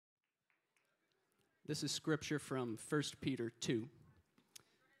This is scripture from 1 Peter 2.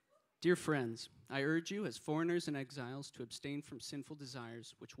 Dear friends, I urge you as foreigners and exiles to abstain from sinful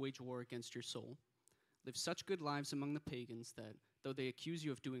desires which wage war against your soul. Live such good lives among the pagans that, though they accuse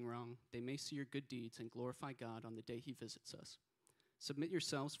you of doing wrong, they may see your good deeds and glorify God on the day he visits us. Submit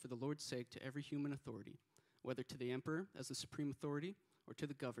yourselves for the Lord's sake to every human authority, whether to the emperor as the supreme authority or to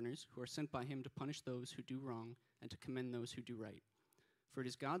the governors who are sent by him to punish those who do wrong and to commend those who do right. For it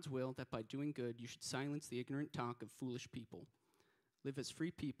is God's will that by doing good you should silence the ignorant talk of foolish people. Live as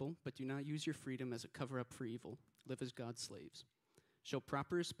free people, but do not use your freedom as a cover-up for evil. Live as God's slaves. Show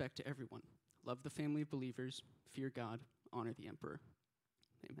proper respect to everyone. Love the family of believers. Fear God. Honor the emperor.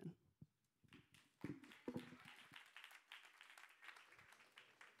 Amen.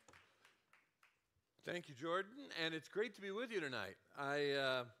 Thank you, Jordan, and it's great to be with you tonight.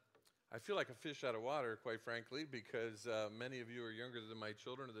 I feel like a fish out of water, quite frankly, because many of you are younger than my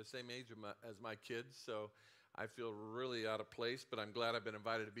children, or the same age as my kids, so I feel really out of place, but I'm glad I've been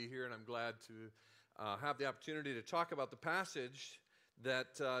invited to be here, and I'm glad to have the opportunity to talk about the passage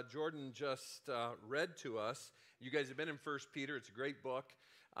that Jordan just read to us. You guys have been in 1 Peter. It's a great book.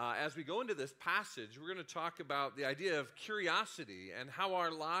 As we go into this passage, we're going to talk about the idea of curiosity and how our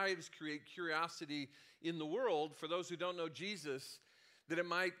lives create curiosity in the world for those who don't know Jesus, that it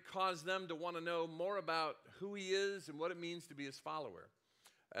might cause them to want to know more about who he is and what it means to be his follower.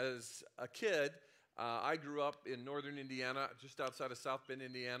 As a kid, I grew up in northern Indiana, just outside of South Bend,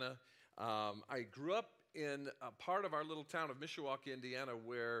 Indiana. I grew up in a part of our little town of Mishawaka, Indiana,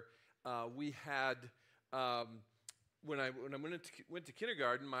 where we had, when I went to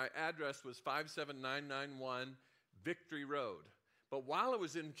kindergarten, my address was 57991 Victory Road. But while I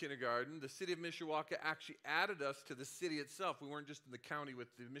was in kindergarten, the city of Mishawaka actually added us to the city itself. We weren't just in the county with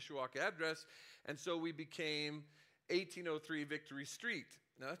the Mishawaka address, and so we became 1803 Victory Street.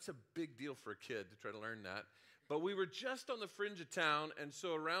 Now, that's a big deal for a kid to try to learn that. But we were just on the fringe of town, and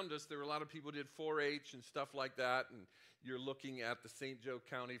so around us, there were a lot of people who did 4-H and stuff like that, and you're looking at the St. Joe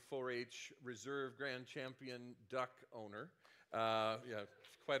County 4-H Reserve Grand Champion duck owner. Yeah,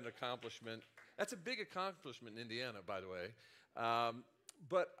 quite an accomplishment. That's a big accomplishment in Indiana, by the way.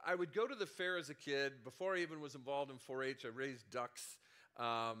 But I would go to the fair as a kid. Before I even was involved in 4-H, I raised ducks.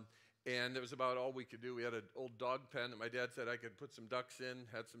 And it was about all we could do. We had an old dog pen that my dad said I could put some ducks in,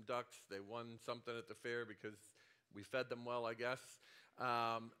 had some ducks. They won something at the fair because we fed them well, I guess.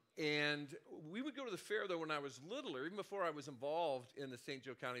 And we would go to the fair, though, when I was littler, even before I was involved in the St.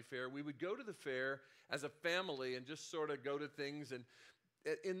 Joe County Fair. We would go to the fair as a family and just sort of go to things. And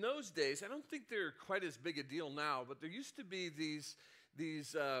in those days, I don't think they're quite as big a deal now, but there used to be these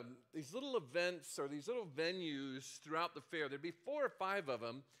little events or these little venues throughout the fair. There'd be 4 or 5 of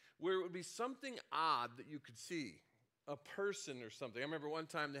them where it would be something odd that you could see, a person or something. I remember one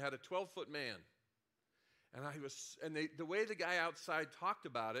time they had a 12-foot man. And the way the guy outside talked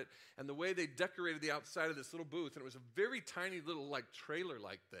about it and the way they decorated the outside of this little booth, and it was a very tiny little like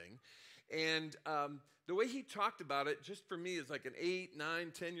trailer-like thing. And the way he talked about it, just for me, as like an 8,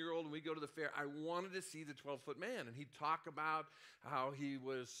 9, 10-year-old, and we go to the fair, I wanted to see the 12-foot man. And he'd talk about how he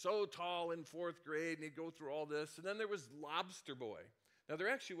was so tall in 4th grade, and he'd go through all this. And then there was Lobster Boy. Now, there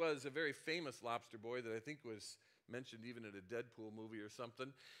actually was a very famous Lobster Boy that I think was mentioned even in a Deadpool movie or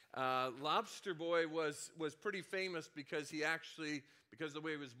something. Lobster Boy was pretty famous because he actually, because of the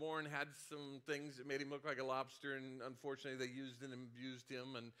way he was born, had some things that made him look like a lobster, and unfortunately they used and abused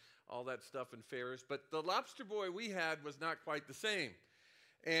him and all that stuff in fairs. But the Lobster Boy we had was not quite the same.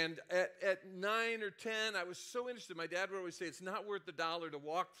 And at 9 or 10, I was so interested. My dad would always say, it's not worth the $1 to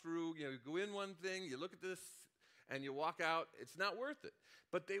walk through. You go in one thing, you look at this, and you walk out. It's not worth it.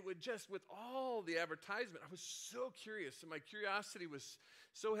 But they would just, with all the advertisement, I was so curious, and my curiosity was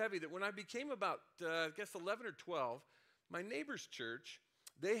so heavy that when I became about, 11 or 12, my neighbor's church,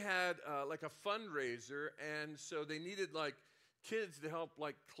 they had like a fundraiser, and so they needed like kids to help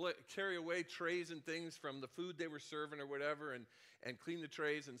like carry away trays and things from the food they were serving or whatever, and clean the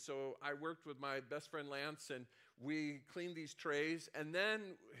trays. And so I worked with my best friend Lance, and we cleaned these trays. And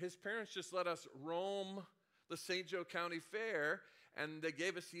then his parents just let us roam the St. Joe County Fair, and they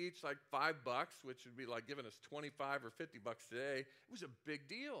gave us each like $5, which would be like giving us 25 or 50 bucks today. It was a big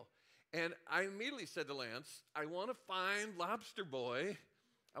deal. And I immediately said to Lance, I want to find Lobster Boy.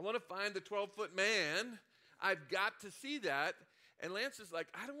 I want to find the 12-foot man. I've got to see that. And Lance is like,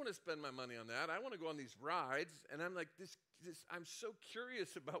 I don't want to spend my money on that. I want to go on these rides. And I'm like, I'm so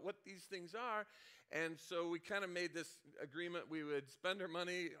curious about what these things are. And so we kind of made this agreement. We would spend our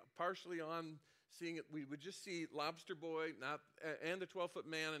money partially on seeing it. We would just see Lobster Boy and the 12-foot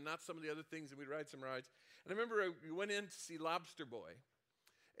man and not some of the other things, and we'd ride some rides. And I remember we went in to see Lobster Boy.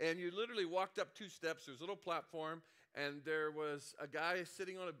 And you literally walked up 2 steps. There's a little platform, and there was a guy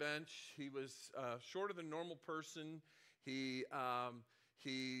sitting on a bench. He was shorter than a normal person. He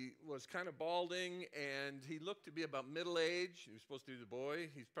was kind of balding, and he looked to be about middle age. He was supposed to be the boy.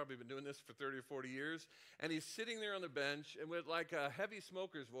 He's probably been doing this for 30 or 40 years. And he's sitting there on the bench, and with like a heavy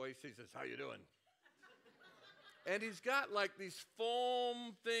smoker's voice, he says, "How you doing?" And he's got like these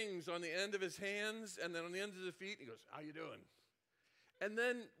foam things on the end of his hands and then on the ends of the feet. He goes, "How you doing?" And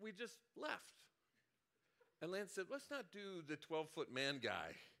then we just left. And Lance said, "Let's not do the 12-foot man guy."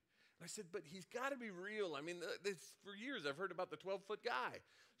 And I said, "But he's got to be real. I mean, for years I've heard about the 12-foot guy."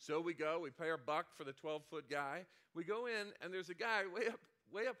 So we go, we pay our buck for the 12-foot guy. We go in, and there's a guy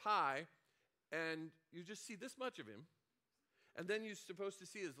way up high, and you just see this much of him. And then you're supposed to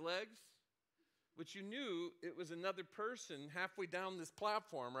see his legs, which you knew it was another person halfway down this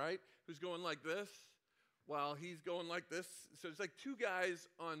platform, right, who's going like this while he's going like this. So it's like 2 guys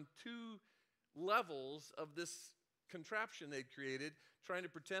on 2 levels of this contraption they'd created trying to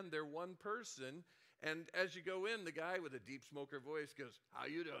pretend they're one person. And as you go in, the guy with a deep smoker voice goes, "How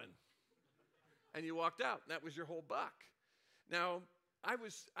you doing?" And you walked out, and that was your whole buck. Now, I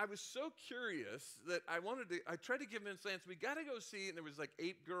was so curious that I tried to give him Lance, we got to go see, and there was like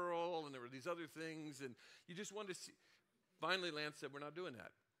Ape Girl, and there were these other things, and you just wanted to see. Finally, Lance said, "We're not doing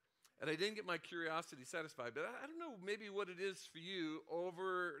that." And I didn't get my curiosity satisfied, but I don't know maybe what it is for you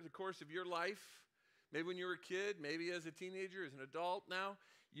over the course of your life, maybe when you were a kid, maybe as a teenager, as an adult now,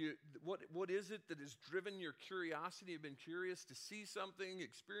 what is it that has driven your curiosity? You've been curious to see something,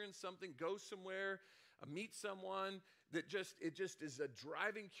 experience something, go somewhere, meet someone, it just is a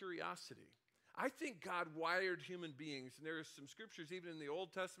driving curiosity. I think God wired human beings, and there are some scriptures even in the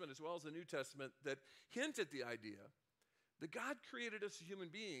Old Testament as well as the New Testament that hint at the idea that God created us as human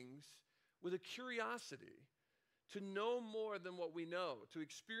beings with a curiosity to know more than what we know, to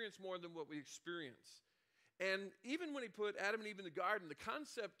experience more than what we experience. And even when he put Adam and Eve in the garden, the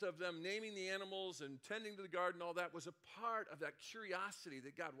concept of them naming the animals and tending to the garden, all that was a part of that curiosity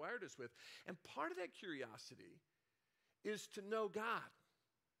that God wired us with. And part of that curiosity is to know God,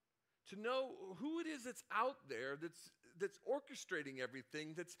 to know who it is that's out there, that's orchestrating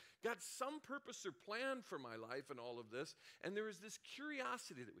everything, that's got some purpose or plan for my life and all of this. And there is this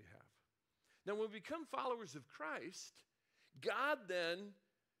curiosity that we have. Now, when we become followers of Christ, God then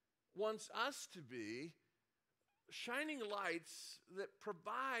wants us to be shining lights that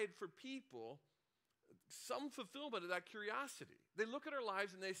provide for people some fulfillment of that curiosity. They look at our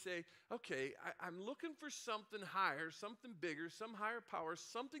lives and they say, "Okay, I'm looking for something higher, something bigger, some higher power,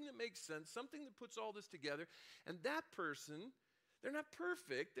 something that makes sense, something that puts all this together." And that person, they're not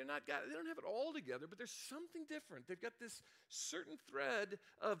perfect, they don't have it all together, but there's something different. They've got this certain thread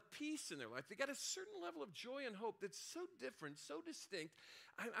of peace in their life. They've got a certain level of joy and hope that's so different, so distinct.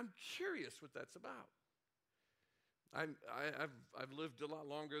 I'm curious what that's about. I've lived a lot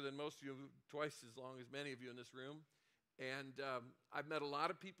longer than most of you, twice as long as many of you in this room. And I've met a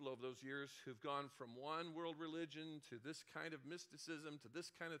lot of people over those years who've gone from one world religion to this kind of mysticism to this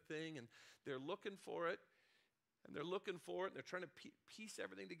kind of thing, and they're looking for it, and they're trying to piece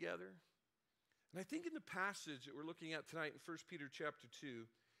everything together. And I think in the passage that we're looking at tonight in 1 Peter chapter 2,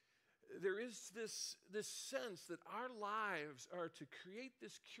 there is this sense that our lives are to create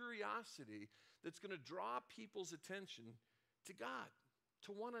this curiosity that's going to draw people's attention to God,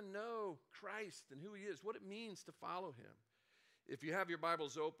 to want to know Christ and who he is, what it means to follow him. If you have your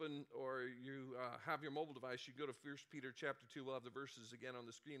Bibles open or you have your mobile device, you go to 1 Peter chapter 2. We'll have the verses again on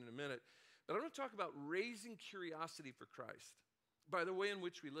the screen in a minute. But I want to talk about raising curiosity for Christ by the way in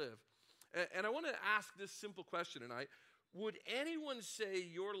which we live. And I want to ask this simple question tonight. Would anyone say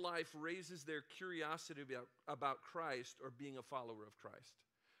your life raises their curiosity about Christ or being a follower of Christ?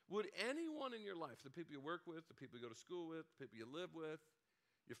 Would anyone in your life, the people you work with, the people you go to school with, the people you live with,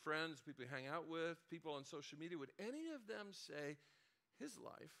 your friends, people you hang out with, people on social media, would any of them say, his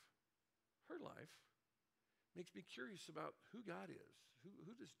life, her life, makes me curious about who God is,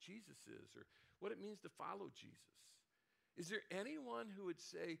 who this Jesus is, or what it means to follow Jesus? Is there anyone who would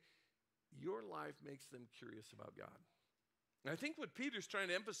say, your life makes them curious about God? And I think what Peter's trying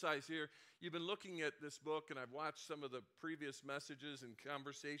to emphasize here, you've been looking at this book, and I've watched some of the previous messages and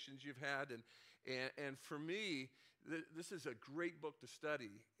conversations you've had, and for me, this is a great book to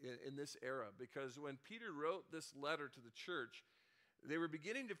study in this era, because when Peter wrote this letter to the church, they were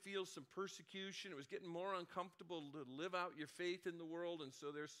beginning to feel some persecution. It was getting more uncomfortable to live out your faith in the world, and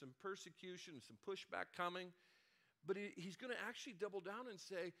so there's some persecution, some pushback coming. But he's going to actually double down and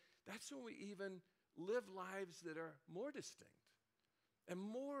say, that's when we even live lives that are more distinct and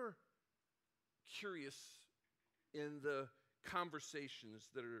more curious in the conversations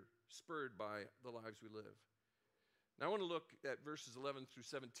that are spurred by the lives we live. Now, I want to look at verses 11 through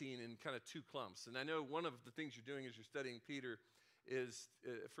 17 in kind of two clumps. And I know one of the things you're doing as you're studying Peter is,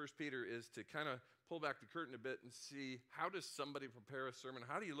 1 Peter, is to kind of pull back the curtain a bit and see, how does somebody prepare a sermon?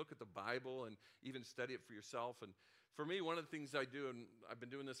 How do you look at the Bible and even study it for yourself? And for me, one of the things I do, and I've been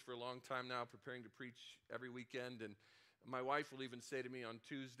doing this for a long time now, preparing to preach every weekend, and my wife will even say to me on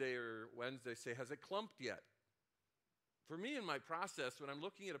Tuesday or Wednesday, say, has it clumped yet? For me, in my process, when I'm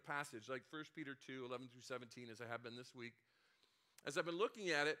looking at a passage like 1 Peter 2, 11 through 17, as I have been this week, as I've been looking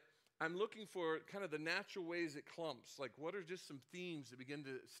at it, I'm looking for kind of the natural ways it clumps. Like, what are just some themes that begin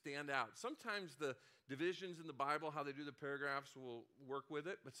to stand out? Sometimes the divisions in the Bible, how they do the paragraphs, will work with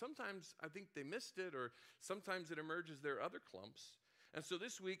it. But sometimes I think they missed it, or sometimes it emerges there are other clumps. And so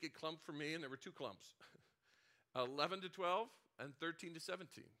this week it clumped for me, and there were two clumps, 11 to 12 and 13 to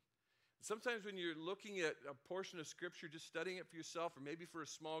 17. Sometimes when you're looking at a portion of Scripture, just studying it for yourself, or maybe for a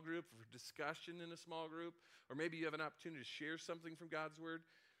small group, or for discussion in a small group, or maybe you have an opportunity to share something from God's Word,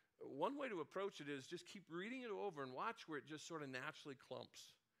 one way to approach it is just keep reading it over and watch where it just sort of naturally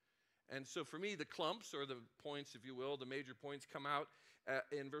clumps. And so for me, the clumps, or the points, if you will, the major points, come out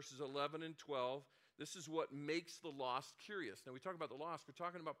in verses 11 and 12. This is what makes the lost curious. Now, we talk about the lost, we're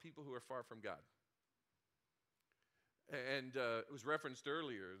talking about people who are far from God. And it was referenced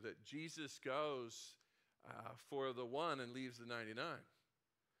earlier that Jesus goes for the one and leaves the 99.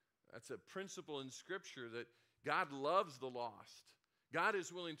 That's a principle in Scripture, that God loves the lost. God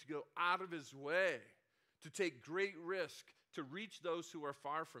is willing to go out of his way to take great risk to reach those who are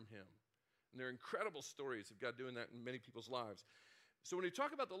far from him. And there are incredible stories of God doing that in many people's lives. So when we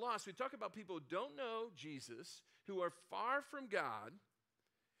talk about the lost, we talk about people who don't know Jesus, who are far from God.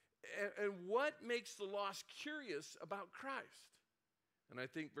 And what makes the lost curious about Christ? And I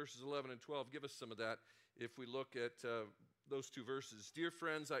think verses 11 and 12 give us some of that if we look at those two verses. Dear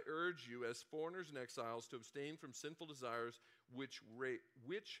friends, I urge you as foreigners and exiles to abstain from sinful desires which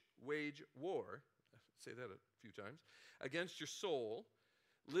wage war, say that a few times, against your soul.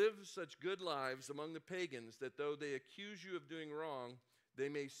 Live such good lives among the pagans that though they accuse you of doing wrong, they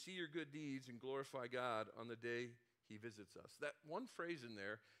may see your good deeds and glorify God on the day he visits us. That one phrase in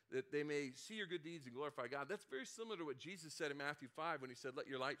there, that they may see your good deeds and glorify God, that's very similar to what Jesus said in Matthew 5 when he said, let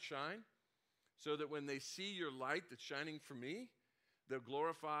your light shine, so that when they see your light that's shining for me, they'll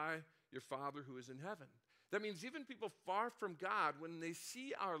glorify your Father who is in heaven. That means even people far from God, when they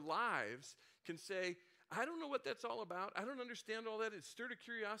see our lives, can say, I don't know what that's all about. I don't understand all that. It stirred a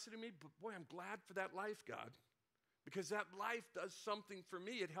curiosity in me, but boy, I'm glad for that life, God, because that life does something for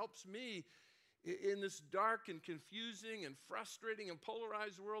me. It helps me in this dark and confusing and frustrating and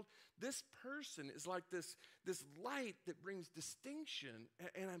polarized world. This person is like this light that brings distinction,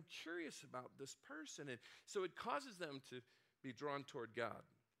 and I'm curious about this person. And so it causes them to be drawn toward God.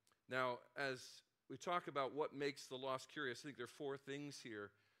 Now, as we talk about what makes the lost curious, I think there are four things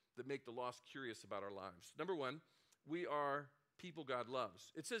here that make the lost curious about our lives. Number one, we are people God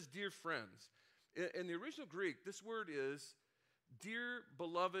loves. It says, dear friends. In the original Greek, this word is dear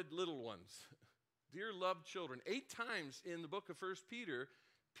beloved little ones. Dear loved children. 8 times in the book of 1 Peter,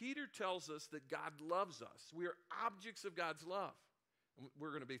 Peter tells us that God loves us. We are objects of God's love. And we're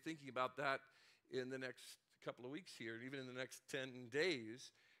going to be thinking about that in the next couple of weeks here, and even in the next 10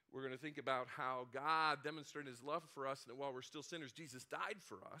 days. We're going to think about how God demonstrated his love for us, and that while we're still sinners, Jesus died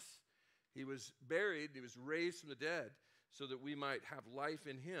for us. He was buried, he was raised from the dead, so that we might have life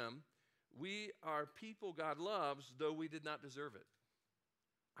in him. We are people God loves, though we did not deserve it.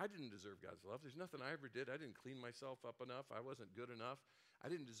 I didn't deserve God's love. There's nothing I ever did. I didn't clean myself up enough. I wasn't good enough. I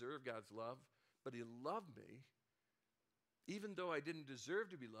didn't deserve God's love, but he loved me. Even though I didn't deserve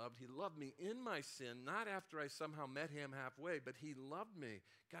to be loved, he loved me in my sin, not after I somehow met him halfway, but he loved me.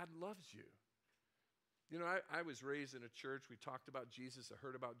 God loves you. You know, I was raised in a church. We talked about Jesus. I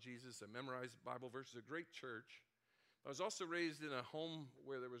heard about Jesus. I memorized Bible verses. A great church. I was also raised in a home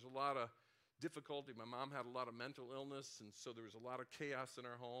where there was a lot of difficulty. My mom had a lot of mental illness, and so there was a lot of chaos in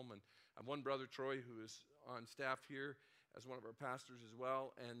our home. And I have one brother, Troy, who is on staff here as one of our pastors as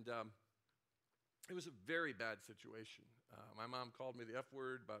well. And it was a very bad situation. My mom called me the F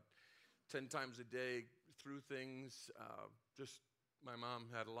word about 10 times a day through things. My mom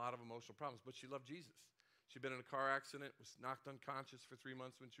had a lot of emotional problems, but she loved Jesus. She'd been in a car accident, was knocked unconscious for 3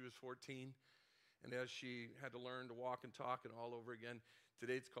 months when she was 14. And as she had to learn to walk and talk and all over again,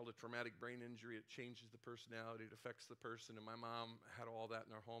 today it's called a traumatic brain injury. It changes the personality. It affects the person. And my mom had all that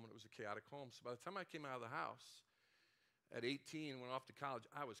in our home, and it was a chaotic home. So by the time I came out of the house at 18, went off to college,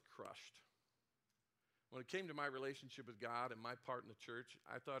 I was crushed. When it came to my relationship with God and my part in the church,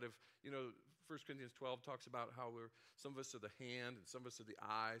 I thought if, 1 1 Corinthians 12 talks about how some of us are the hand, and some of us are the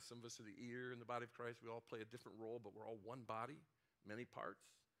eye, some of us are the ear in the body of Christ. We all play a different role, but we're all one body, many parts.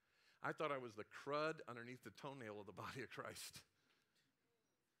 I thought I was the crud underneath the toenail of the body of Christ.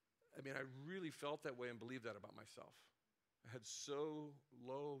 I mean, I really felt that way and believed that about myself. I had so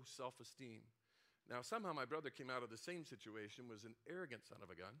low self-esteem. Now, somehow my brother came out of the same situation, was an arrogant son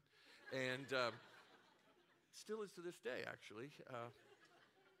of a gun, and still is to this day, actually.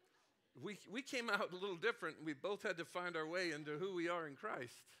 We came out a little different. We both had to find our way into who we are in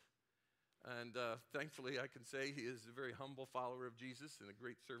Christ. And thankfully, I can say he is a very humble follower of Jesus and a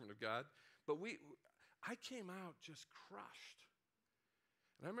great servant of God. But I came out just crushed.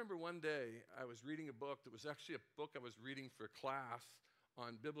 And I remember one day I was reading a book that was actually a book I was reading for class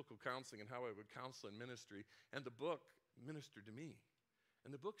on biblical counseling and how I would counsel in ministry. And the book ministered to me.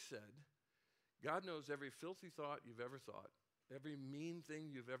 And the book said, God knows every filthy thought you've ever thought, every mean thing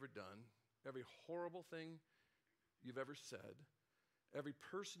you've ever done, every horrible thing you've ever said, every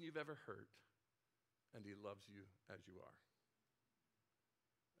person you've ever hurt, and he loves you as you are.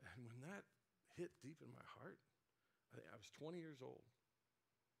 And when that hit deep in my heart, I was 20 years old.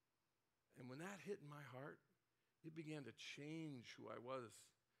 And when that hit in my heart, it began to change who I was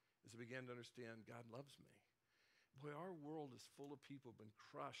as I began to understand God loves me. Boy, our world is full of people who've been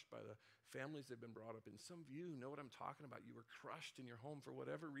crushed by the families they've been brought up in. Some of you know what I'm talking about. You were crushed in your home for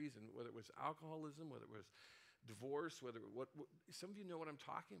whatever reason, whether it was alcoholism, whether it was divorce, some of you know what I'm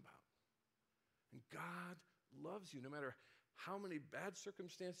talking about. And God loves you. No matter how many bad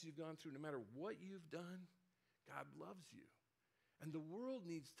circumstances you've gone through, no matter what you've done, God loves you. And the world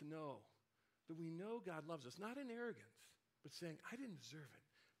needs to know that we know God loves us, not in arrogance, but saying, I didn't deserve it,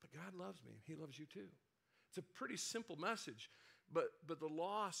 but God loves me, and he loves you too. It's a pretty simple message, but the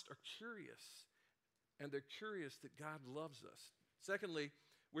lost are curious, and they're curious that God loves us. Secondly,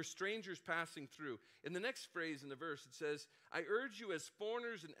 we're strangers passing through. In the next phrase in the verse, it says, I urge you as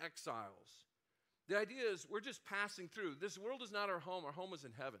foreigners and exiles. The idea is we're just passing through. This world is not our home. Our home is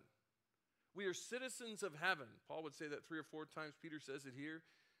in heaven. We are citizens of heaven. Paul would say that 3 or 4 times. Peter says it here.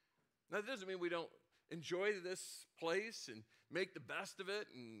 Now, that doesn't mean we don't enjoy this place and make the best of it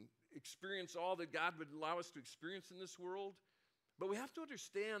and experience all that God would allow us to experience in this world. But we have to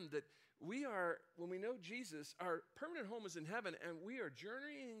understand that we are, when we know Jesus, our permanent home is in heaven, and we are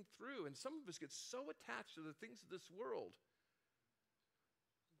journeying through, and some of us get so attached to the things of this world.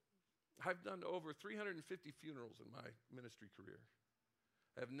 I've done over 350 funerals in my ministry career.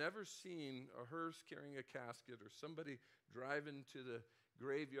 I've never seen a hearse carrying a casket or somebody driving to the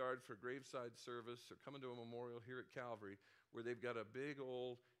graveyard for graveside service or coming to a memorial here at Calvary where they've got a big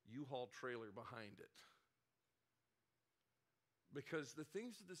old U-Haul trailer behind it. Because the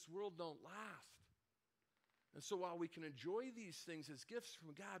things of this world don't last. And so while we can enjoy these things as gifts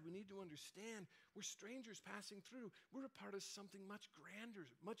from God, we need to understand we're strangers passing through. We're a part of something much grander,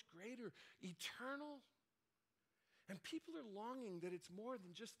 much greater, eternal. And people are longing that it's more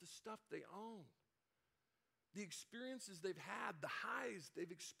than just the stuff they own. The experiences they've had, the highs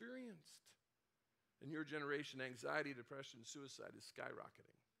they've experienced. In your generation, anxiety, depression, suicide is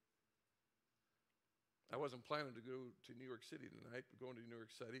skyrocketing. I wasn't planning to go to New York City tonight. We're going to New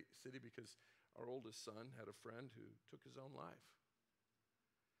York City because our oldest son had a friend who took his own life.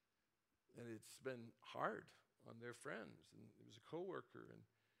 And it's been hard on their friends. And it was a coworker.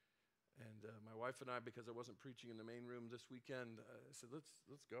 And my wife and I, because I wasn't preaching in the main room this weekend, I said,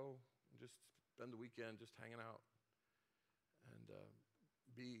 let's go and just spend the weekend just hanging out and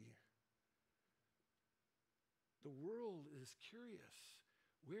be. The world is curious.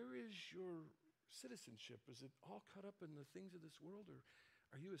 Where is your citizenship? Is it all caught up in the things of this world, or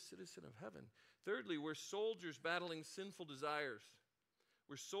are you a citizen of heaven? Thirdly, we're soldiers battling sinful desires.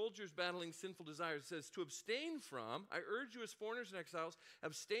 We're soldiers battling sinful desires. It says, to abstain from, I urge you as foreigners and exiles,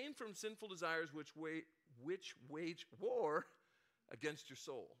 abstain from sinful desires which wage war against your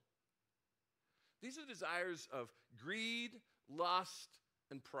soul. These are desires of greed, lust,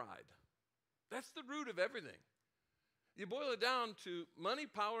 and pride. That's the root of everything. You boil it down to money,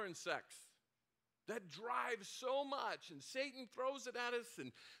 power, and sex. That drives so much, and Satan throws it at us,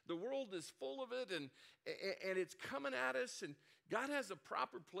 and the world is full of it, and it's coming at us, and God has a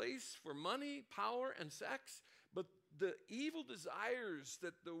proper place for money, power, and sex, but the evil desires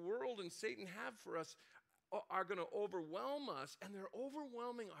that the world and Satan have for us are going to overwhelm us, and they're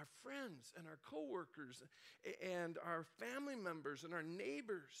overwhelming our friends and our coworkers and our family members and our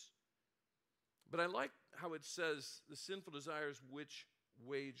neighbors. But I like how it says the sinful desires which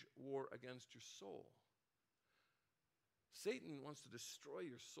wage war against your soul. Satan wants to destroy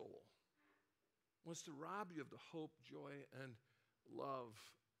your soul, wants to rob you of the hope, joy, and love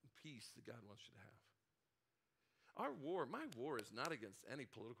and peace that God wants you to have. My war is not against any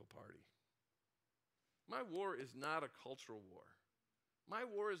political party. My war is not a cultural war. My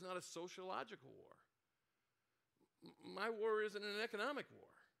war is not a sociological war. My war isn't an economic war.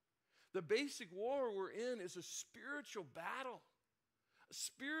 The basic war we're in is a spiritual battle, a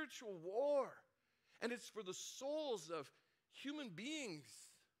spiritual war. And it's for the souls of human beings.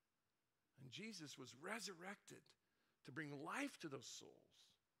 And Jesus was resurrected to bring life to those souls,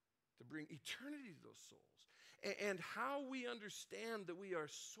 to bring eternity to those souls. And how we understand that we are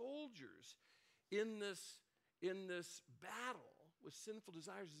soldiers in this battle with sinful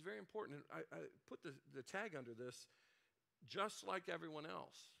desires is very important. And I put the tag under this, just like everyone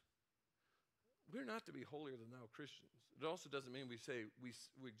else. We're not to be holier than thou Christians. It also doesn't mean we say we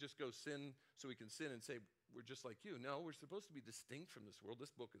just go sin so we can sin and say we're just like you. No, we're supposed to be distinct from this world.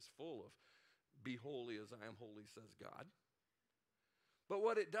 This book is full of be holy as I am holy, says God. But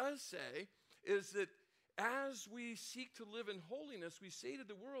what it does say is that as we seek to live in holiness, we say to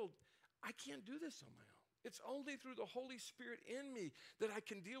the world, I can't do this on my own. It's only through the Holy Spirit in me that I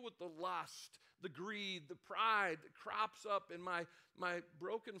can deal with the lust, the greed, the pride that crops up in my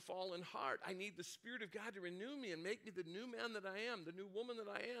broken, fallen heart. I need the Spirit of God to renew me and make me the new man that I am, the new woman that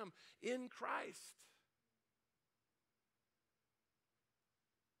I am in Christ.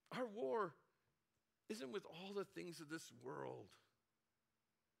 Our war isn't with all the things of this world.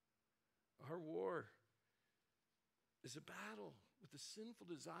 Our war is a battle with the sinful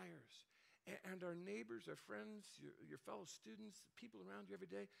desires. And our neighbors, our friends, your fellow students, people around you every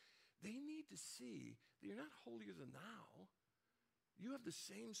day, they need to see that you're not holier than thou. You have the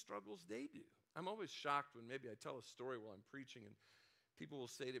same struggles they do. I'm always shocked when maybe I tell a story while I'm preaching and people will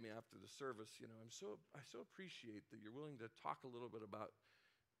say to me after the service, you know, I so appreciate that you're willing to talk a little bit about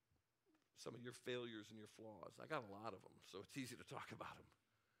some of your failures and your flaws. I got a lot of them, so it's easy to talk about them.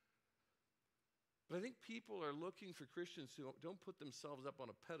 But I think people are looking for Christians who don't put themselves up on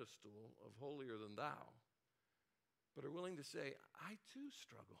a pedestal of holier than thou, but are willing to say, I too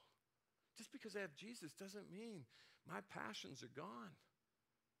struggle. Just because I have Jesus doesn't mean my passions are gone.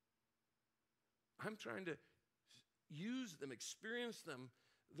 I'm trying to use them, experience them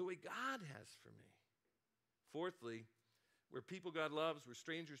the way God has for me. Fourthly, we're people God loves, we're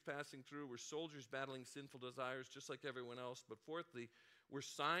strangers passing through, we're soldiers battling sinful desires just like everyone else. But fourthly, we're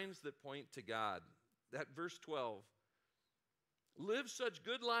signs that point to God. That verse 12, live such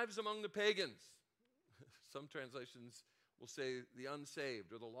good lives among the pagans. Some translations will say the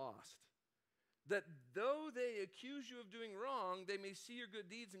unsaved or the lost. That though they accuse you of doing wrong, they may see your good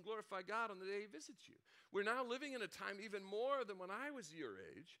deeds and glorify God on the day He visits you. We're now living in a time even more than when I was your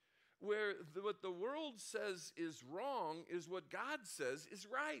age, where what the world says is wrong is what God says is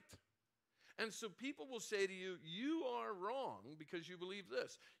right. And so people will say to you, you are wrong because you believe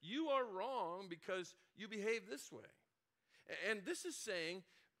this. You are wrong because you behave this way. And this is saying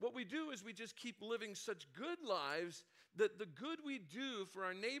what we do is we just keep living such good lives that the good we do for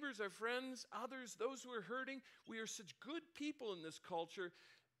our neighbors, our friends, others, those who are hurting, we are such good people in this culture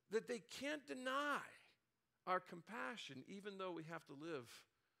that they can't deny our compassion, even though we have to live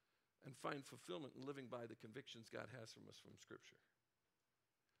and find fulfillment in living by the convictions God has from us from Scripture.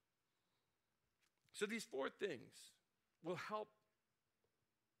 So these four things will help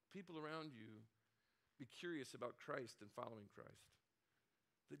people around you be curious about Christ and following Christ.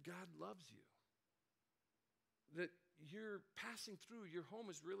 That God loves you. That you're passing through, your home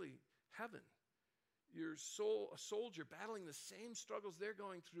is really heaven. You're a soldier battling the same struggles they're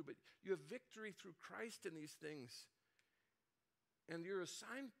going through, but you have victory through Christ in these things. And you're a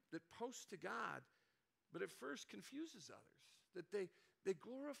sign that posts to God, but at first confuses others. That they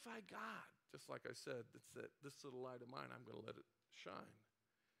glorify God. Just like I said, it's that this little light of mine, I'm going to let it shine.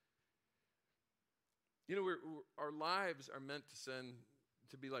 You know, our lives are meant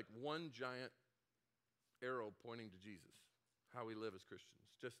to be like one giant arrow pointing to Jesus, how we live as Christians.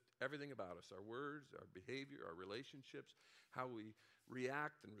 Just everything about us, our words, our behavior, our relationships, how we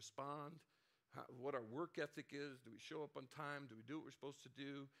react and respond, what our work ethic is. Do we show up on time? Do we do what we're supposed to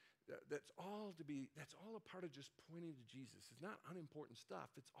do? That's all a part of just pointing to Jesus. It's not unimportant stuff.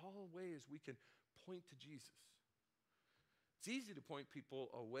 It's all ways we can point to Jesus. It's easy to point people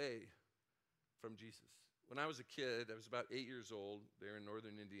away from Jesus. When I was a kid, I was about 8 years old there in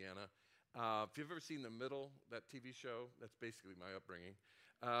northern Indiana. If you've ever seen The Middle, that TV show, that's basically my upbringing.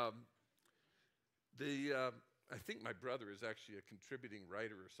 I think my brother is actually a contributing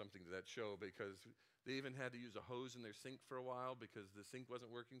writer or something to that show because they even had to use a hose in their sink for a while because the sink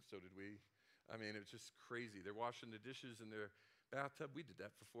wasn't working, so did we. I mean, it was just crazy. They're washing the dishes in their bathtub. We did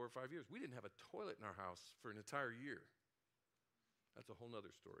that for 4 or 5 years. We didn't have a toilet in our house for an entire year. That's a whole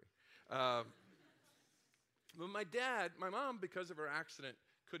nother story. But my mom, because of her accident,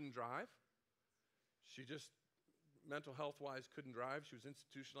 couldn't drive. She just, mental health-wise, couldn't drive. She was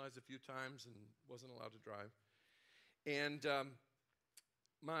institutionalized a few times and wasn't allowed to drive. And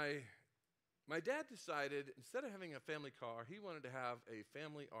my dad decided, instead of having a family car, he wanted to have a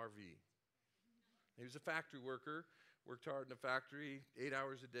family RV. He was a factory worker, worked hard in a factory, 8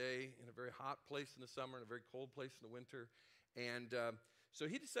 hours a day, in a very hot place in the summer and a very cold place in the winter. And so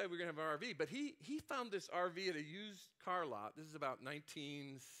he decided we were going to have an RV. But he found this RV at a used car lot. This is about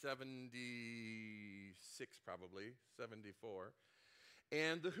 1976, probably, 74.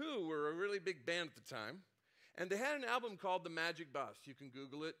 And The Who were a really big band at the time. And they had an album called The Magic Bus. You can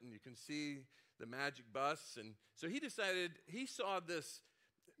Google it, and you can see the Magic Bus. And so he decided, he saw this.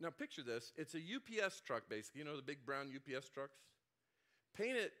 Now picture this. It's a UPS truck, basically. You know the big brown UPS trucks?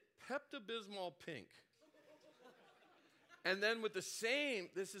 Paint it Pepto-Bismol pink. And then with the same,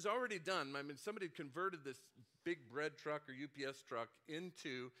 this is already done. I mean, somebody converted this big bread truck or UPS truck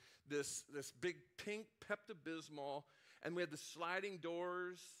into this big pink Pepto-Bismol. And we had the sliding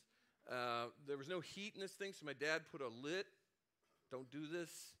doors. There was no heat in this thing, so my dad put a lit, don't do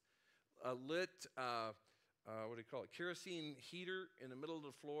this, a lit, what do you call it, kerosene heater in the middle of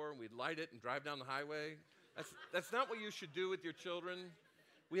the floor, and we'd light it and drive down the highway. That's not what you should do with your children.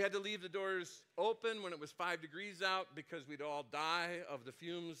 We had to leave the doors open when it was 5 degrees out because we'd all die of the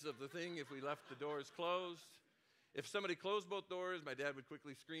fumes of the thing if we left the doors closed. If somebody closed both doors, my dad would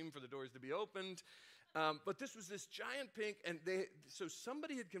quickly scream for the doors to be opened. But this was this giant pink, and so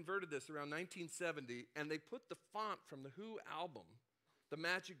somebody had converted this around 1970, and they put the font from the Who album, The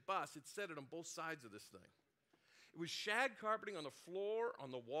Magic Bus. It said it on both sides of this thing. It was shag carpeting on the floor,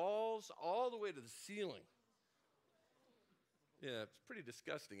 on the walls, all the way to the ceiling. Yeah, it's pretty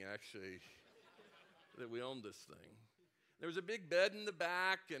disgusting, actually, that we owned this thing. There was a big bed in the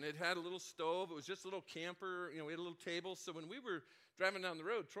back, and it had a little stove. It was just a little camper. You know, we had a little table. So when we were driving down the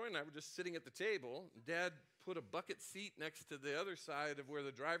road, Troy and I were just sitting at the table. Dad put a bucket seat next to the other side of where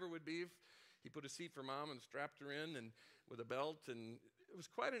the driver would be. He put a seat for Mom and strapped her in and with a belt. And it was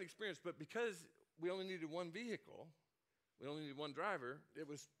quite an experience. But because we only needed one vehicle, we only needed one driver, it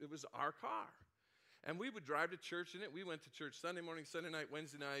was our car. And we would drive to church in it. We went to church Sunday morning, Sunday night,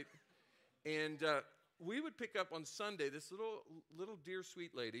 Wednesday night. And we would pick up on Sunday this little dear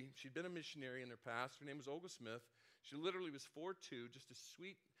sweet lady. She'd been a missionary in her past. Her name was Olga Smith. She literally was 4'2", just a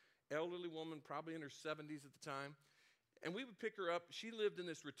sweet elderly woman, probably in her 70s at the time. And we would pick her up. She lived in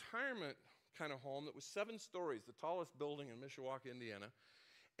this retirement kind of home that was 7 stories, the tallest building in Mishawaka, Indiana.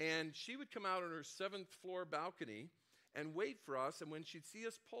 And she would come out on her 7th floor balcony and wait for us. And when she'd see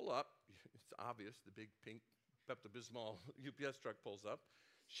us pull up, it's obvious, the big pink Pepto-Bismol UPS truck pulls up.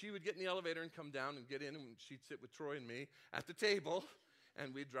 She would get in the elevator and come down and get in, and she'd sit with Troy and me at the table,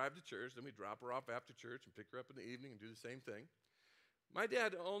 and we'd drive to church. Then we'd drop her off after church and pick her up in the evening and do the same thing. My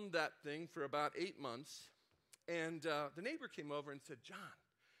dad owned that thing for about 8 months, and the neighbor came over and said, "John,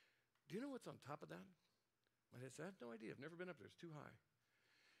 do you know what's on top of that?" My dad said, "I have no idea. I've never been up there. It's too high."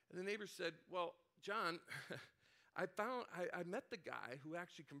 And the neighbor said, "Well, John, I met the guy who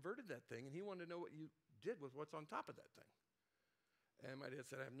actually converted that thing, and he wanted to know what you did with what's on top of that thing." And my dad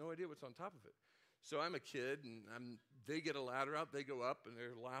said, "I have no idea what's on top of it." So I'm a kid, and they get a ladder out, they go up, and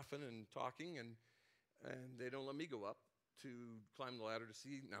they're laughing and talking, and they don't let me go up to climb the ladder to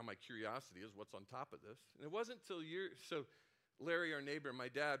see. Now my curiosity is what's on top of this. And it wasn't until so Larry, our neighbor, my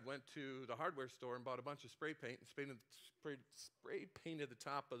dad, went to the hardware store and bought a bunch of spray paint and spray painted the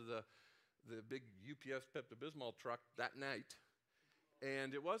top of the big UPS Pepto-Bismol truck that night.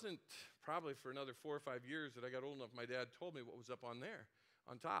 And it wasn't probably for another 4 or 5 years that I got old enough, my dad told me what was up on there,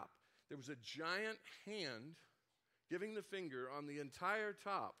 on top. There was a giant hand giving the finger on the entire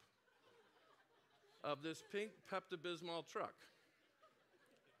top of this pink Pepto-Bismol truck.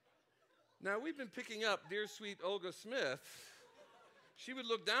 Now, we've been picking up dear sweet Olga Smith. She would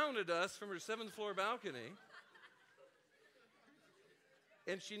look down at us from her 7th floor balcony,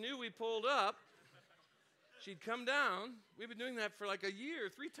 and she knew we pulled up. She'd come down. We've been doing that for like a year,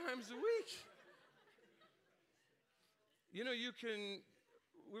 3 times a week. You know,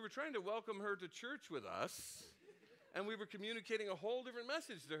 we were trying to welcome her to church with us, and we were communicating a whole different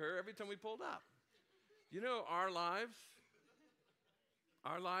message to her every time we pulled up. You know, our lives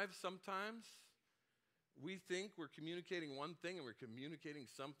sometimes, we think we're communicating one thing and we're communicating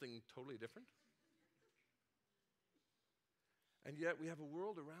something totally different. And yet we have a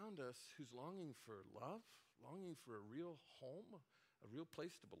world around us who's longing for love, longing for a real home, a real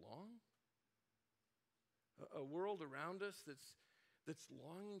place to belong. A world around us that's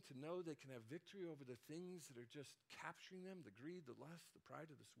longing to know they can have victory over the things that are just capturing them, the greed, the lust, the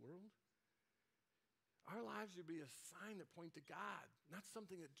pride of this world? Our lives would be a sign that point to God, not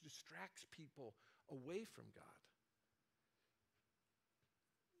something that distracts people away from God.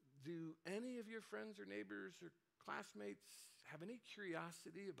 Do any of your friends or neighbors or classmates have any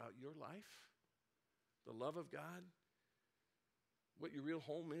curiosity about your life, the love of God, what your real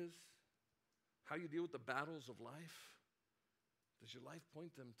home is, how you deal with the battles of life? Does your life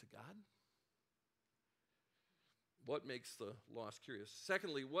point them to God? What makes the lost curious?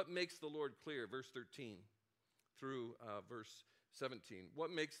 Secondly, what makes the Lord clear? Verse 13 through verse 17. What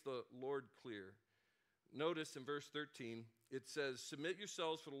makes the Lord clear? Notice in verse 13, it says, submit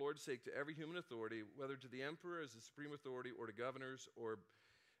yourselves for the Lord's sake to every human authority, whether to the emperor as the supreme authority or to governors or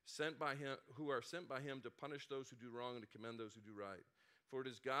sent by him, who are sent by him to punish those who do wrong and to commend those who do right. For it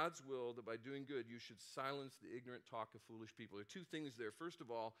is God's will that by doing good you should silence the ignorant talk of foolish people. There are two things there. First of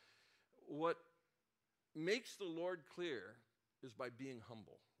all, what makes the Lord clear is by being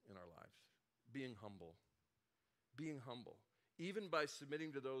humble in our lives. Being humble. Being humble. Even by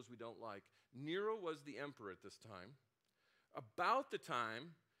submitting to those we don't like. Nero was the emperor at this time. About the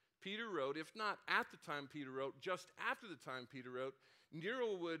time Peter wrote, if not at the time Peter wrote, just after the time Peter wrote,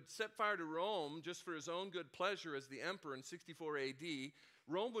 Nero would set fire to Rome just for his own good pleasure as the emperor in 64 AD.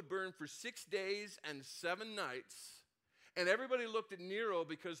 Rome would burn for 6 days and 7 nights. And everybody looked at Nero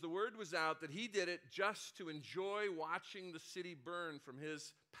because the word was out that he did it just to enjoy watching the city burn from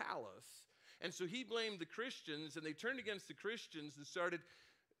his palace. And so he blamed the Christians, and they turned against the Christians and started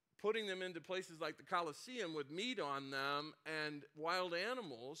putting them into places like the Colosseum with meat on them and wild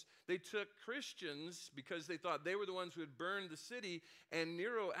animals. They took Christians because they thought they were the ones who had burned the city, and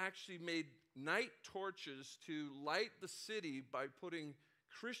Nero actually made night torches to light the city by putting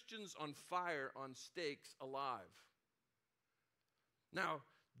Christians on fire on stakes alive. Now,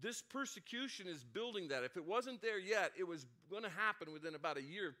 this persecution is building that. If it wasn't there yet, it was going to happen within about a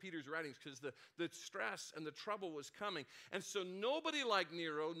year of Peter's writings because the stress and the trouble was coming. And so nobody liked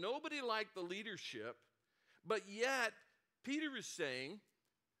Nero, nobody liked the leadership, but yet Peter is saying,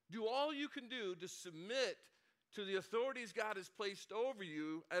 do all you can do to submit to the authorities God has placed over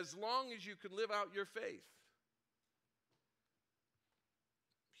you as long as you can live out your faith.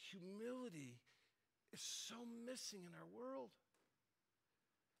 Humility is so missing in our world.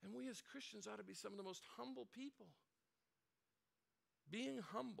 And we as Christians ought to be some of the most humble people. Being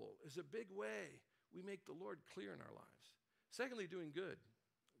humble is a big way we make the Lord clear in our lives. Secondly, doing good.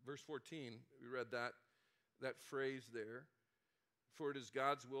 Verse 14, we read that phrase there. For it is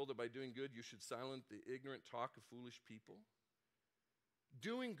God's will that by doing good you should silence the ignorant talk of foolish people.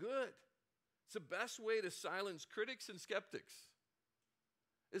 Doing good. It's the best way to silence critics and skeptics,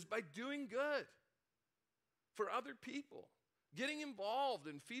 is by doing good for other people. Getting involved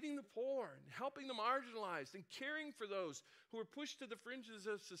in feeding the poor and helping the marginalized and caring for those who are pushed to the fringes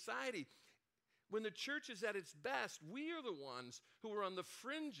of society. When the church is at its best, we are the ones who are on the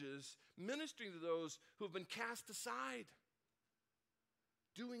fringes ministering to those who have been cast aside.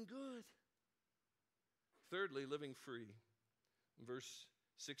 Doing good. Thirdly, living free. In verse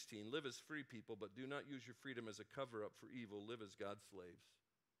 16, live as free people, but do not use your freedom as a cover-up for evil. Live as God's slaves.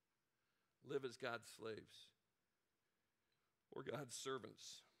 Live as God's slaves. Or God's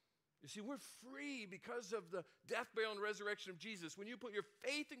servants. You see, we're free because of the death, burial, and resurrection of Jesus. When you put your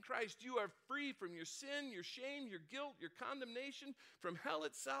faith in Christ, you are free from your sin, your shame, your guilt, your condemnation, from hell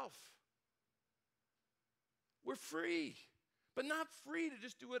itself. We're free, but not free to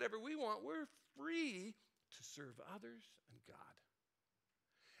just do whatever we want. We're free to serve others and God.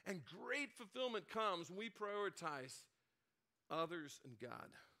 And great fulfillment comes when we prioritize others and God.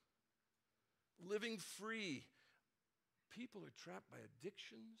 Living free. People are trapped by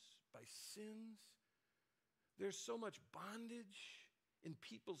addictions, by sins. There's so much bondage in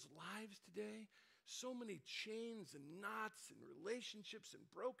people's lives today. So many chains and knots and relationships and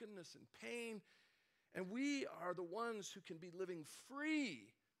brokenness and pain. And we are the ones who can be living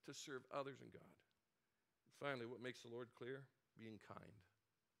free to serve others and God. And finally, what makes the Lord clear? Being kind.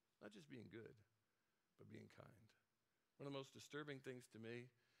 Not just being good, but being kind. One of the most disturbing things to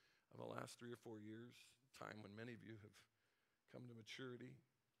me of the last 3 or 4 years, time when many of you have come to maturity,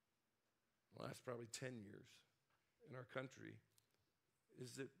 the last probably 10 years in our country,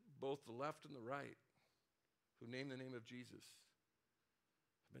 is that both the left and the right who name the name of Jesus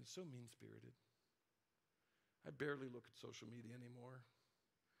have been so mean-spirited. I barely look at social media anymore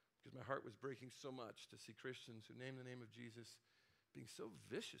because my heart was breaking so much to see Christians who name the name of Jesus being so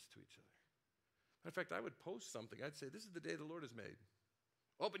vicious to each other. In fact, I would post something. I'd say, this is the day the Lord has made.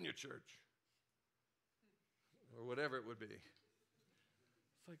 Open your church. Or whatever it would be.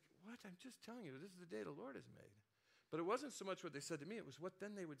 what? I'm just telling you, this is the day the Lord has made. But it wasn't so much what they said to me, it was what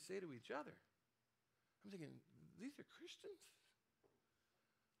then they would say to each other. I'm thinking, these are Christians?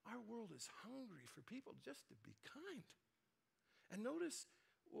 Our world is hungry for people just to be kind. And notice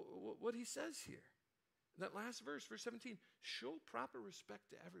what he says here. That last verse, verse 17, show proper respect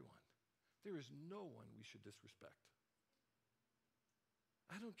to everyone. There is no one we should disrespect.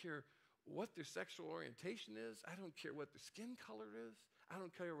 I don't care what their sexual orientation is. I don't care what their skin color is. I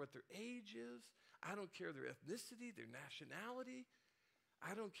don't care what their age is. I don't care their ethnicity, their nationality.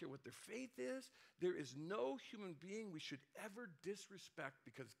 I don't care what their faith is. There is no human being we should ever disrespect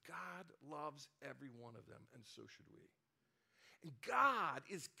because God loves every one of them, and so should we. And God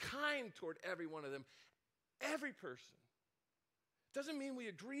is kind toward every one of them, every person. Doesn't mean we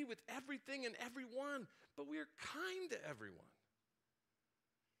agree with everything and everyone, but we are kind to everyone.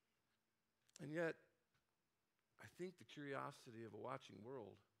 And yet, I think the curiosity of a watching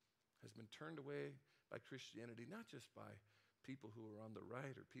world has been turned away by Christianity, not just by people who are on the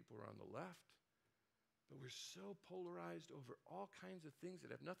right or people who are on the left, but we're so polarized over all kinds of things that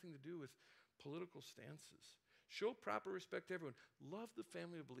have nothing to do with political stances. Show proper respect to everyone. Love the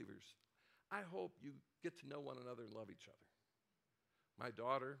family of believers. I hope you get to know one another and love each other. My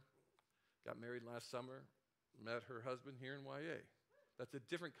daughter got married last summer, met her husband here in YA. That's a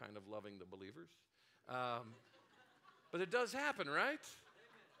different kind of loving the believers. But it does happen, right?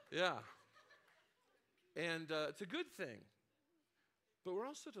 Yeah. And it's a good thing. But we're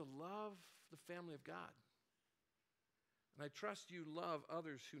also to love the family of God. And I trust you love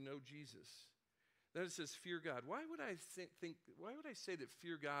others who know Jesus. Then it says, fear God. Why would I say that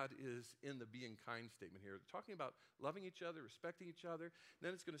fear God is in the being kind statement here? Talking about loving each other, respecting each other. And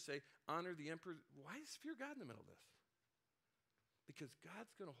then it's going to say, honor the emperor. Why is fear God in the middle of this? Because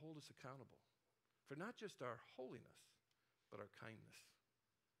God's going to hold us accountable for not just our holiness, but our kindness.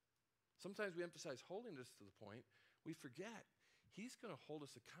 Sometimes we emphasize holiness to the point we forget He's going to hold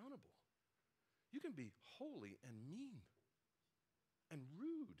us accountable. You can be holy and mean and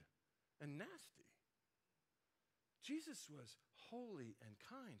rude and nasty. Jesus was holy and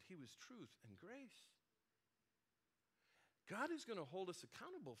kind. He was truth and grace. God is going to hold us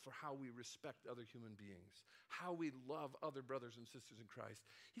accountable for how we respect other human beings, how we love other brothers and sisters in Christ.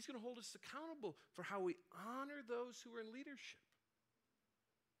 He's going to hold us accountable for how we honor those who are in leadership,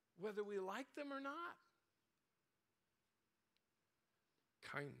 whether we like them or not.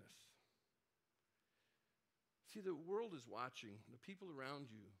 Kindness. See, the world is watching, the people around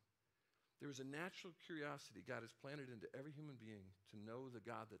you. There is a natural curiosity God has planted into every human being to know the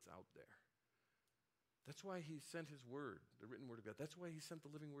God that's out there. That's why He sent His word, the written word of God. That's why He sent the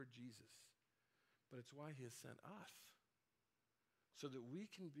living word, Jesus. But it's why He has sent us, so that we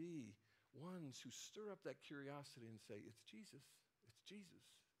can be ones who stir up that curiosity and say, it's Jesus, it's Jesus,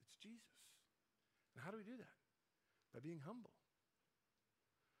 it's Jesus. And how do we do that? By being humble.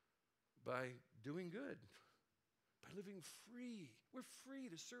 By doing good. By living free. We're free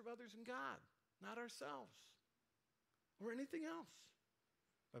to serve others and God, not ourselves or anything else.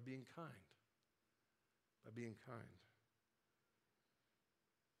 By being kind. By being kind.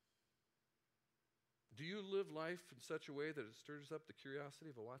 Do you live life in such a way that it stirs up the curiosity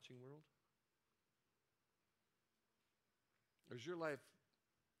of a watching world? Or is your life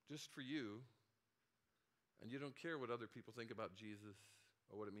just for you, and you don't care what other people think about Jesus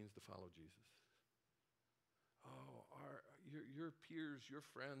or what it means to follow Jesus? Oh, your peers, your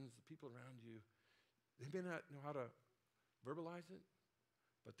friends, the people around you, they may not know how to verbalize it,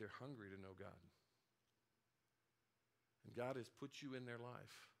 but they're hungry to know God. And God has put you in their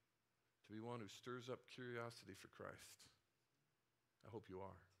life to be one who stirs up curiosity for Christ. I hope you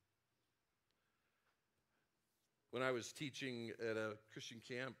are. When I was teaching at a Christian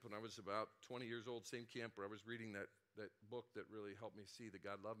camp, when I was about 20 years old, same camp where I was reading that book that really helped me see that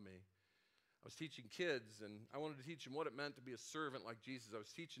God loved me, I was teaching kids, and I wanted to teach them what it meant to be a servant like Jesus. I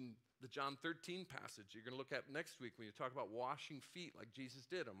was teaching the John 13 passage you're going to look at next week when you talk about washing feet like Jesus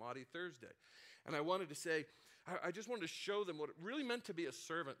did on Maundy Thursday. And I wanted to say, I just wanted to show them what it really meant to be a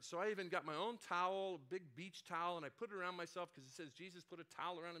servant. So I even got my own towel, a big beach towel, and I put it around myself because it says Jesus put a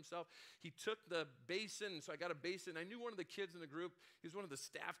towel around himself. He took the basin, so I got a basin. I knew one of the kids in the group. He was one of the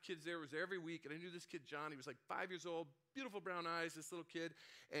staff kids there. Was there every week, and I knew this kid, John. He was like 5 years old, beautiful brown eyes, this little kid,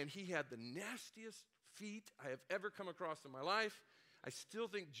 and he had the nastiest feet I have ever come across in my life. I still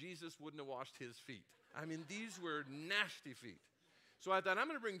think Jesus wouldn't have washed his feet. I mean, these were nasty feet. So I thought, I'm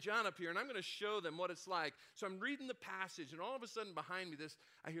going to bring John up here, and I'm going to show them what it's like. So I'm reading the passage, and all of a sudden behind me,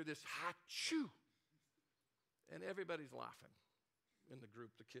 I hear this ha-choo. And everybody's laughing in the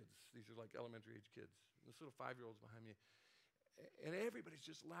group, the kids. These are like elementary age kids. And this little 5-year-old's behind me. And everybody's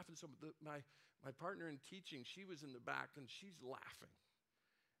just laughing. So my partner in teaching, she was in the back, and she's laughing.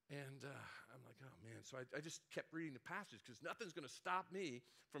 And I'm like, oh, man. So I just kept reading the passage because nothing's going to stop me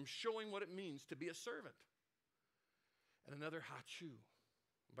from showing what it means to be a servant. And another hot shoe.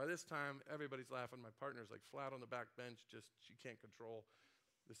 By this time, everybody's laughing. My partner's like flat on the back bench, just she can't control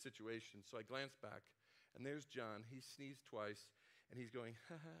the situation. So I glance back, and there's John. He sneezed twice, and he's going,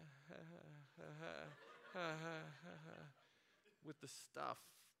 ha, ha, ha, ha, ha, ha, ha, ha, ha, with the stuff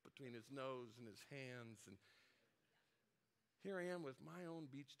between his nose and his hands. And here I am with my own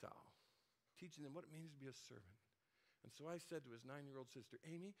beach towel, teaching them what it means to be a servant. And so I said to his 9-year-old sister,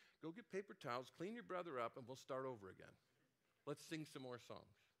 Amy, go get paper towels, clean your brother up, and we'll start over again. Let's sing some more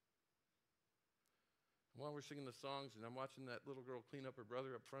songs. And while we're singing the songs, and I'm watching that little girl clean up her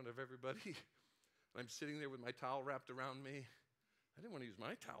brother up front of everybody, and I'm sitting there with my towel wrapped around me. I didn't want to use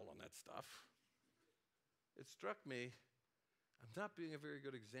my towel on that stuff. It struck me, I'm not being a very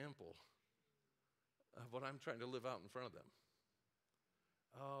good example of what I'm trying to live out in front of them.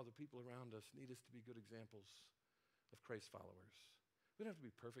 Oh, the people around us need us to be good examples of Christ followers. We don't have to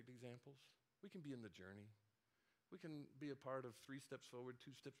be perfect examples. We can be in the journey. We can be a part of 3 steps forward,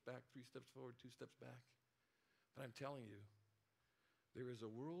 2 steps back, 3 steps forward, 2 steps back. But I'm telling you, there is a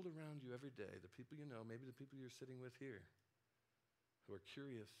world around you every day, the people you know, maybe the people you're sitting with here, who are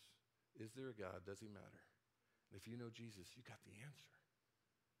curious, is there a God? Does he matter? And if you know Jesus, you got the answer.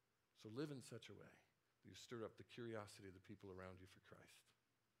 So live in such a way that you stir up the curiosity of the people around you for Christ.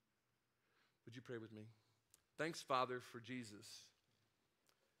 Would you pray with me? Thanks, Father, for Jesus.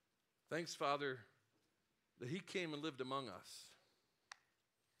 Thanks, Father, that he came and lived among us.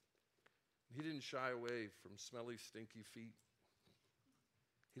 He didn't shy away from smelly, stinky feet.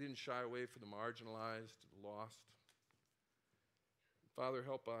 He didn't shy away from the marginalized, the lost. Father,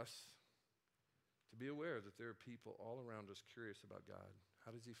 help us to be aware that there are people all around us curious about God.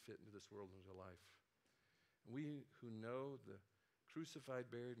 How does he fit into this world and into life? And we who know the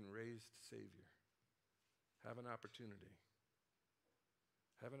crucified, buried, and raised Savior have an opportunity.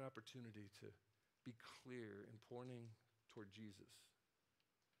 Have an opportunity to be clear in pointing toward Jesus.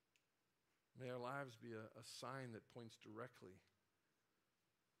 May our lives be a sign that points directly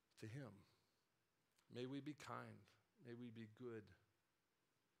to him. May we be kind. May we be good.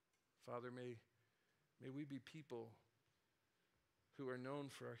 Father, may we be people who are known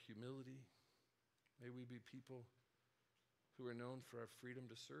for our humility. May we be people who are known for our freedom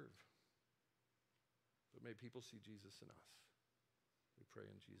to serve. But may people see Jesus in us. We pray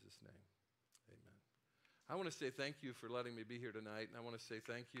in Jesus' name. Amen. I want to say thank you for letting me be here tonight, and I want to say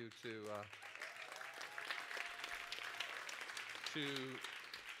thank you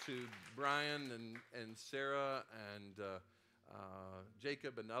to Brian and Sarah and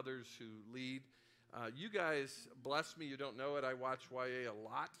Jacob and others who lead. You guys bless me. You don't know it. I watch YA a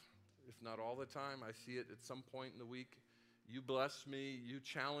lot, if not all the time. I see it at some point in the week. You bless me. You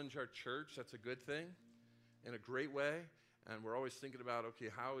challenge our church. That's a good thing in a great way. And we're always thinking about, okay,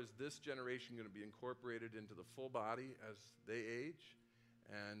 how is this generation going to be incorporated into the full body as they age?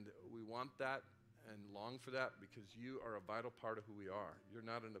 And we want that and long for that because you are a vital part of who we are. You're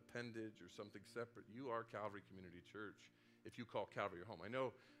not an appendage or something separate. You are Calvary Community Church if you call Calvary your home. I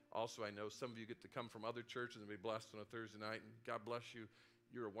know some of you get to come from other churches and be blessed on a Thursday night, and God bless you.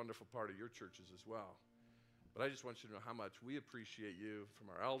 You're a wonderful part of your churches as well. But I just want you to know how much we appreciate you,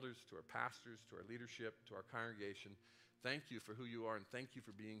 from our elders to our pastors to our leadership to our congregation. Thank you for who you are, and thank you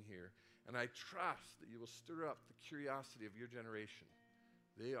for being here. And I trust that you will stir up the curiosity of your generation.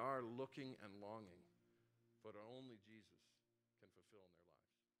 They are looking and longing for only Jesus.